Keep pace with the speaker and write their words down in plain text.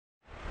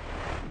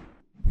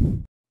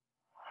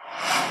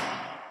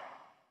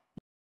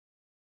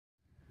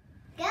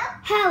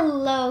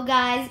Hello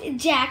guys,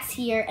 Jax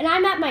here, and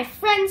I'm at my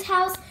friend's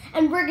house,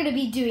 and we're going to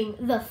be doing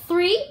the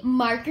 3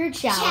 marker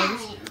challenge.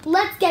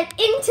 Let's get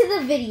into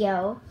the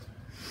video.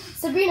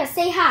 Sabrina,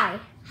 say hi.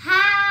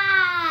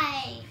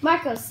 Hi.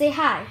 Marcos, say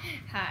hi.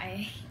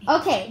 Hi.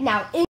 Okay,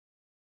 now.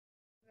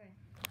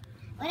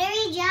 What are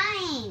we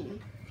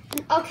drawing?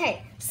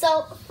 Okay,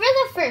 so for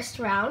the first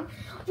round,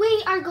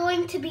 we are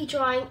going to be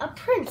drawing a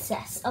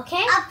princess,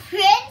 okay? A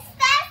princess?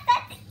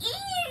 That's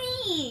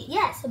easy.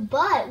 Yes,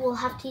 but we'll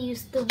have to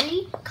use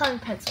 3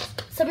 colored pencils.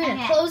 Sabrina,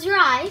 Okay. close your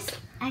eyes.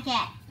 Okay.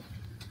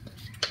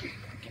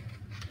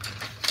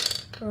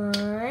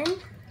 1,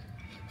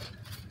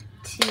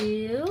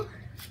 2,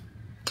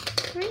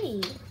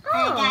 3.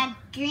 I got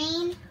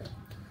green.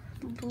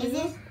 Blue. Is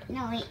this?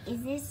 No, wait.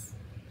 Is this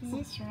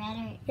red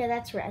or Yeah,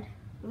 that's red.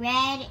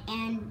 red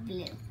and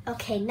blue?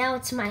 Okay, now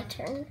it's my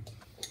turn.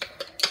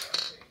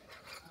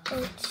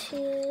 I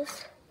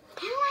choose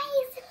How do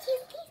I use the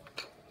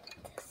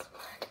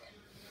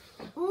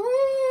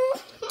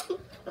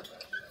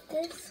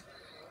this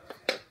one,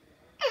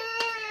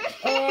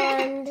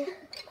 and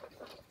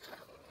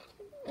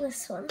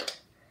this one.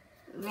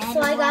 Red,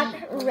 So I got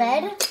white,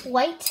 red,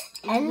 white,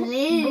 and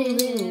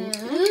blue.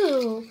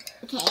 Ooh.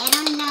 Okay, I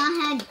don't know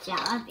how to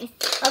draw.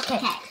 Okay.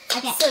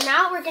 Okay. So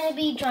now we're gonna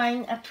be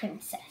drawing a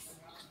princess.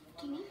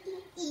 Can it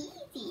be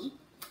easy?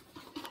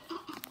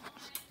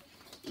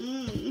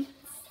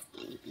 It's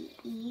gonna be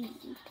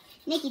easy.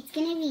 Nick, it's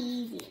gonna be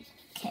easy.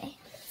 Okay.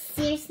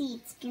 Seriously,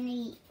 it's gonna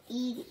be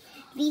easy.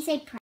 Please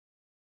say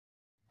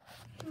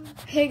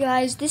Hey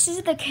guys, this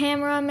is the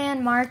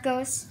cameraman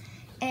Marcos,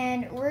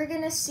 and we're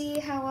gonna see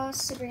how well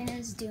Sabrina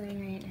is doing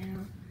right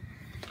now.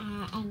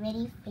 I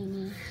already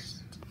finished.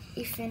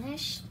 You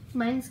finished?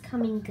 Mine's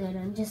coming good.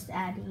 I'm just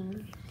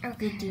adding the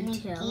Nikki's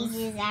details.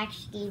 is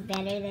actually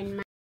better than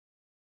mine.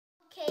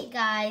 Okay,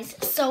 guys.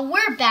 So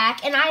we're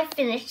back, and I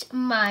finished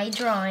my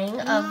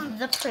drawing of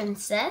the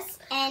princess.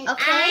 And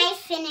Okay. I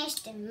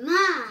finished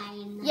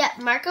mine. Yeah,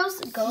 Marcos,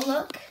 go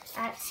look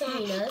at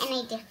Sabrina's. And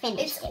I just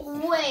finished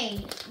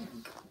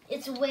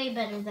It's way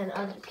better than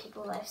other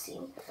people I've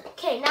seen.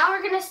 Okay, now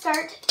we're gonna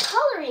start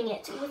coloring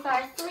it with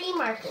our 3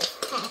 markers.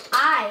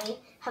 I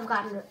have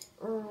gotten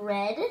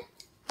red,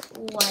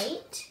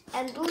 white,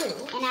 and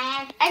blue.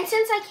 And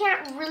since I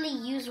can't really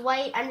use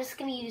white, I'm just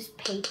gonna use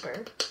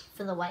paper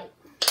for the white.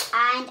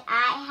 And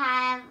I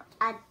have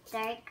a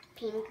dark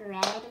pink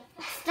red.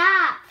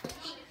 Stop!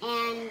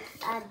 And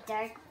a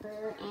dark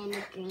blue and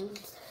a green.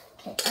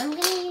 Okay, I'm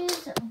gonna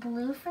use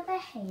blue for the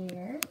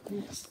hair.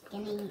 I'm just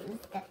gonna use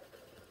the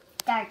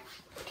dark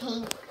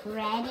pink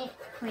red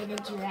for the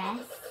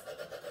dress.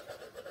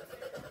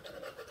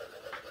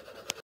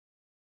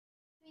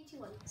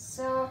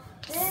 So,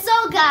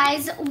 So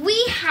guys,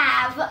 we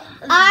have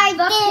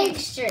the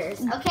pictures,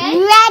 okay?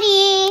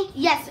 Ready!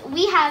 Yes,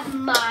 we have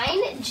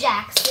mine,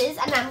 Jax's,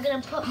 and I'm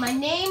gonna put my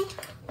name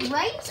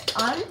right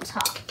on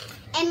top.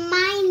 And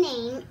my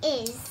name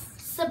is...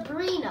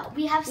 Sabrina.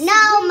 We have Sabrina.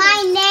 No,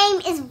 my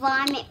name is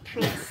Vomit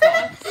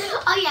Princess.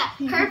 Oh yeah,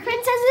 her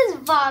princess is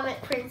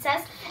Vomit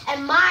Princess,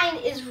 and mine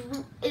is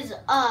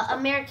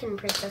American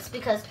Princess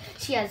because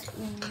she has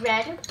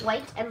red,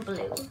 white, and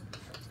blue.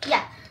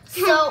 Yeah.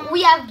 So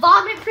we have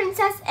Vomit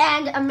Princess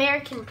and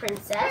American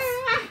Princess.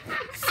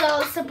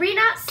 So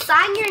Sabrina,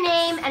 sign your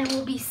name, and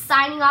we'll be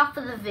signing off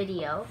for the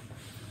video.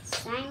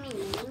 Sign my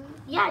name?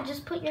 Yeah,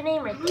 just put your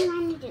name right there.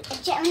 I'll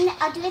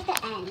do it at the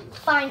end.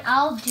 Fine,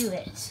 I'll do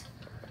it.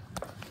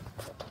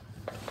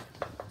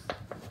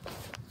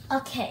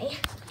 Okay.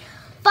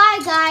 Bye,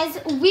 guys.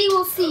 We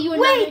will see you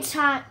another Wait.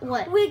 time.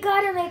 What? we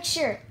gotta make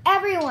sure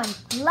everyone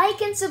like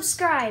and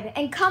subscribe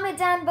and comment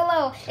down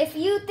below if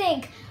you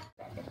think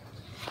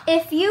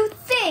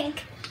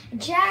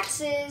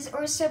Jax's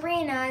or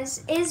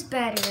Sabrina's is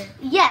better.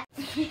 Yes.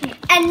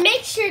 And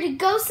make sure to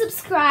go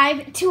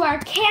subscribe to our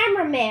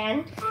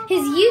cameraman.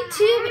 His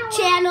YouTube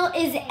channel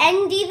is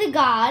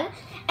EndyTheGod.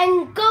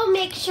 And go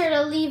make sure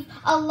to leave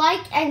a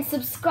like and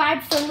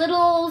subscribe for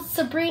little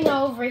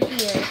Sabrina over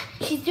here.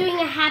 She's doing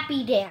a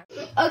happy dance.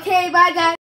 Okay, bye guys.